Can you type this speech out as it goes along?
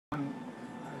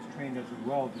trained as a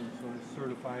welder, so I'm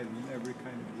certified in every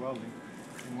kind of welding.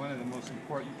 And one of the most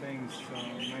important things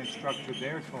my instructor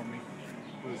there told me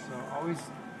was always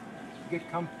get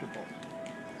comfortable,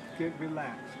 get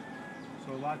relaxed.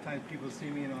 So a lot of times people see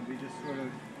me and I'll be just sort of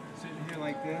sitting here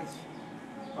like this.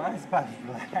 Well, that's about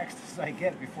as relaxed as I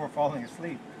get before falling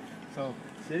asleep. So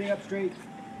sitting up straight,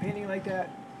 painting like that,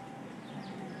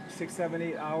 6, 7,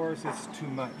 8 hours is too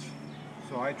much.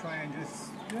 So I try and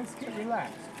just get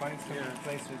relaxed, find some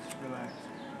places relax.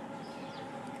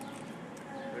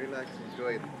 Relax,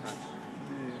 enjoy the touch.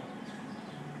 Yeah.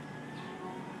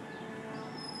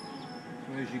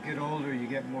 So as you get older, you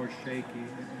get more shaky.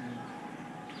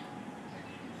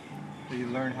 So you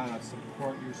learn how to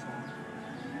support yourself.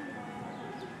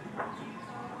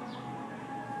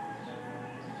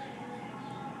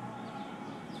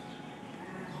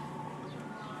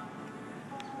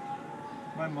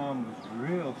 My mom was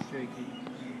real shaky.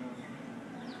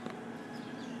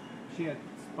 She had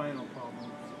spinal problems.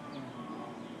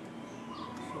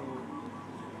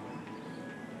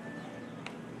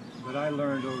 But I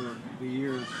learned over the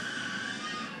years,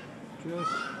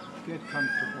 just get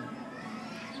comfortable.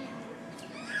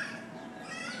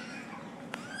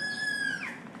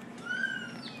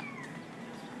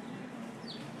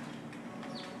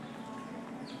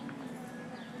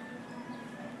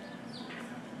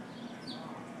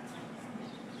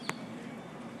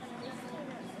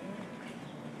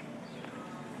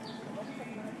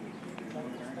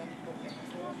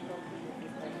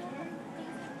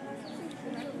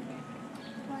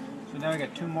 So now I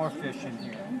got 2 more fish in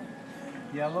here.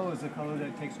 Yellow is a color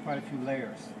that takes quite a few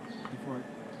layers before.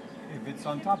 If it's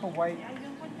on top of white,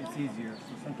 it's easier.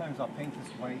 So sometimes I'll paint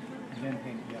this white and then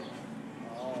paint it yellow.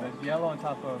 But yellow on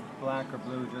top of black or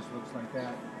blue just looks like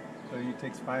that. So it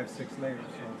takes 5, 6 layers.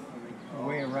 So the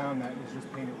way around that is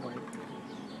just paint it white.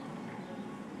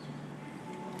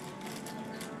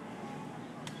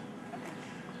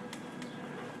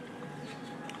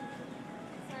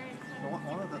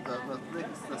 One of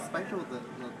the special the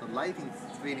lighting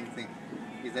feeling thing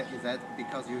is that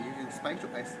because you're using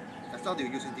spectral. I thought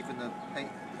you're using different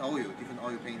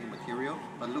oil painting material,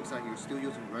 but it looks like you're still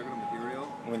using regular material.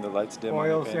 When the lights dim,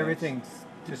 Oils, everything's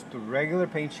just the regular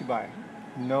paints you buy.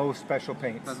 No special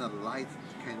paints. Then the light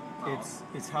can.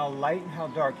 It's how light and how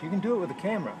dark. You can do it with a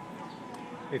camera.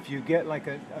 If you get like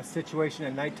a situation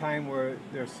at nighttime where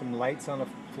there's some lights on a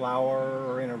flower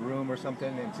or in a room or something,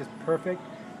 and it's just perfect.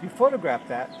 If you photograph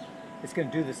that, it's going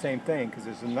to do the same thing because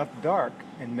there's enough dark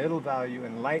and middle value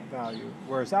and light value.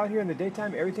 Whereas out here in the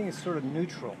daytime, everything is sort of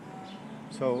neutral.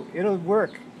 So it'll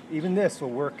work. Even this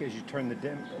will work as you turn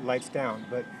the lights down.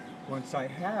 But once I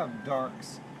have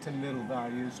darks to middle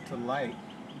values to light,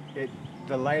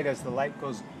 the light as the light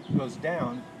goes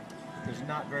down, there's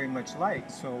not very much light.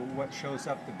 So what shows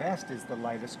up the best is the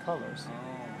lightest colors.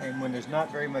 And when there's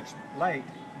not very much light,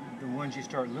 the ones you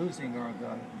start losing are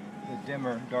the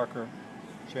dimmer, darker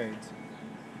shades.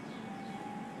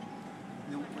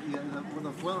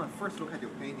 When I first look at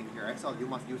your painting here, I thought you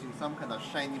must using some kind of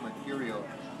shiny material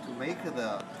to make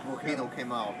the volcano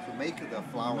come out, to make the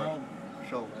flower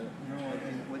show.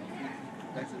 No.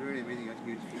 That's really amazing.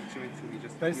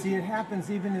 But see, it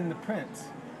happens even in the prints.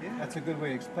 Yeah. That's a good way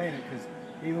to explain it, because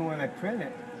even when I print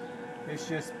it, it's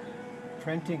just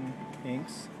printing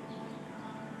inks,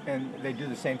 and they do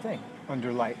the same thing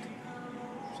under light.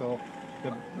 So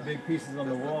the big pieces on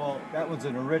the wall, that one's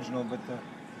an original, but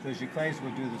the giclées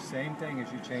will do the same thing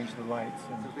as you change the lights.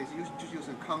 And so basically just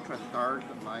using contrast, dark,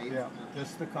 light. Yeah,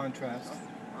 just the contrast.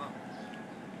 Oh.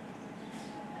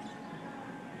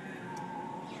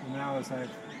 So now as I've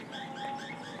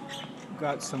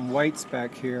got some whites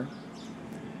back here,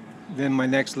 then my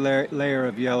next layer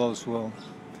of yellows will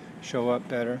show up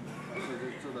better.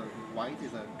 So the white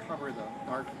is cover the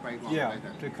dark background. Yeah, right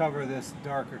there. to cover this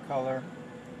darker color.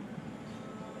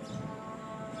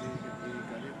 You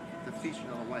got it. The fish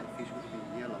or white fish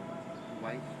would be yellow,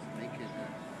 white make it.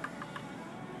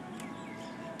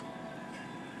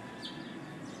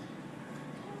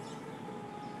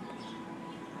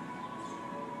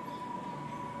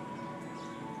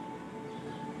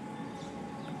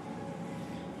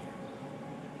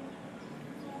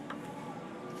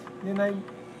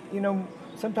 Then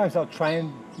sometimes I'll try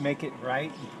and make it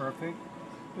right and perfect,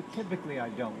 but typically I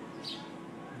don't.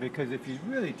 Because if you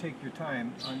really take your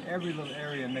time on every little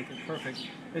area and make it perfect,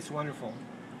 it's wonderful.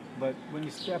 But when you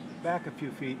step back a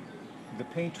few feet, the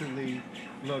painterly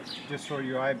look, just so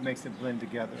your eye makes it blend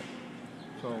together.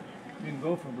 So you can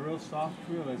go from real soft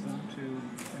realism to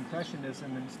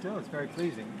impressionism, and still it's very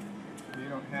pleasing. You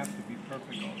don't have to be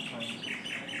perfect all the time.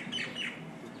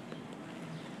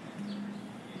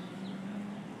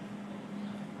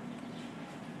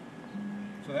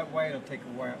 So that white will take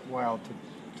a while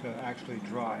to actually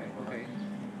dry. Okay.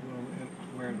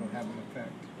 Where it'll have an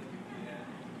effect.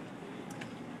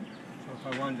 So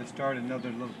if I wanted to start another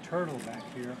little turtle back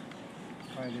here,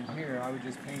 right in here, I would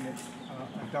just paint it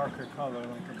a darker color,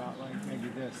 like maybe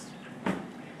this.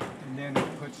 And then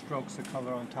put strokes of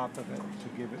color on top of it to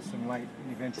give it some light,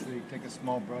 and eventually take a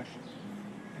small brush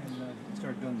and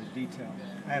start doing the detail.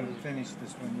 I haven't finished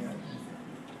this one yet.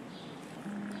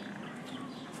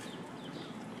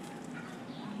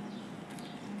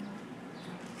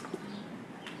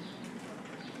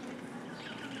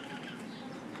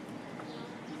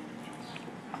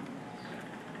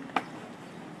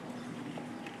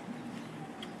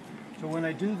 So when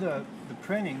I do the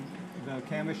printing, the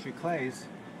chemistry clays,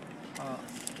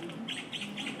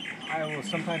 I will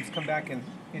sometimes come back and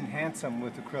enhance them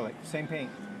with acrylic, same paint,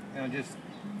 and I'll just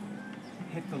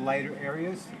hit the lighter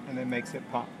areas and it makes it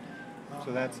pop.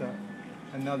 So that's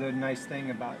another nice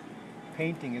thing about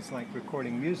painting. It's like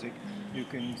recording music. You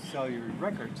can sell your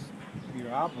records, your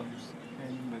albums,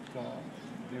 and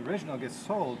the original gets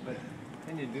sold, but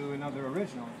then you do another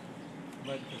original.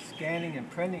 But the scanning and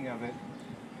printing of it,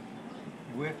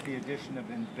 with the addition of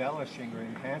embellishing or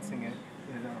enhancing it,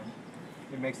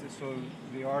 it makes it so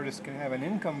the artist can have an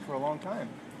income for a long time,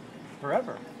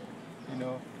 forever. You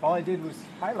know, all I did was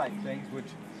highlight things, which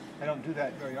I don't do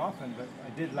that very often, but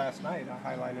I did last night.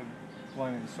 I highlighted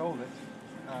one and sold it.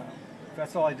 If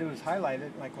that's all I do is highlight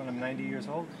it, like when I'm 90 years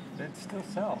old, it'd still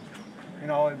sell. You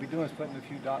know, all I'd be doing is putting a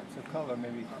few dots of color,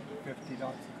 maybe 50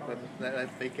 dots of color. But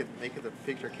that make it the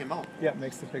picture came out. Yeah, it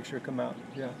makes the picture come out,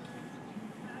 yeah.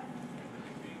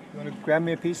 You want to grab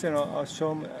me a piece and I'll show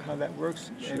them how that works?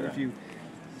 Sure. And if you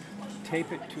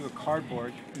tape it to a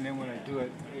cardboard, and then when I do it,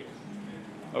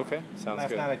 Okay, sounds last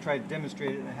good. night I tried to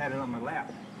demonstrate it and I had it on my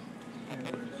lap. And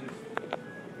it was just,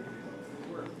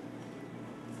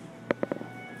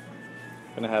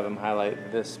 Gonna have him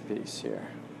highlight this piece here.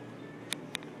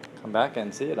 Come back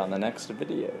and see it on the next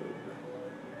video.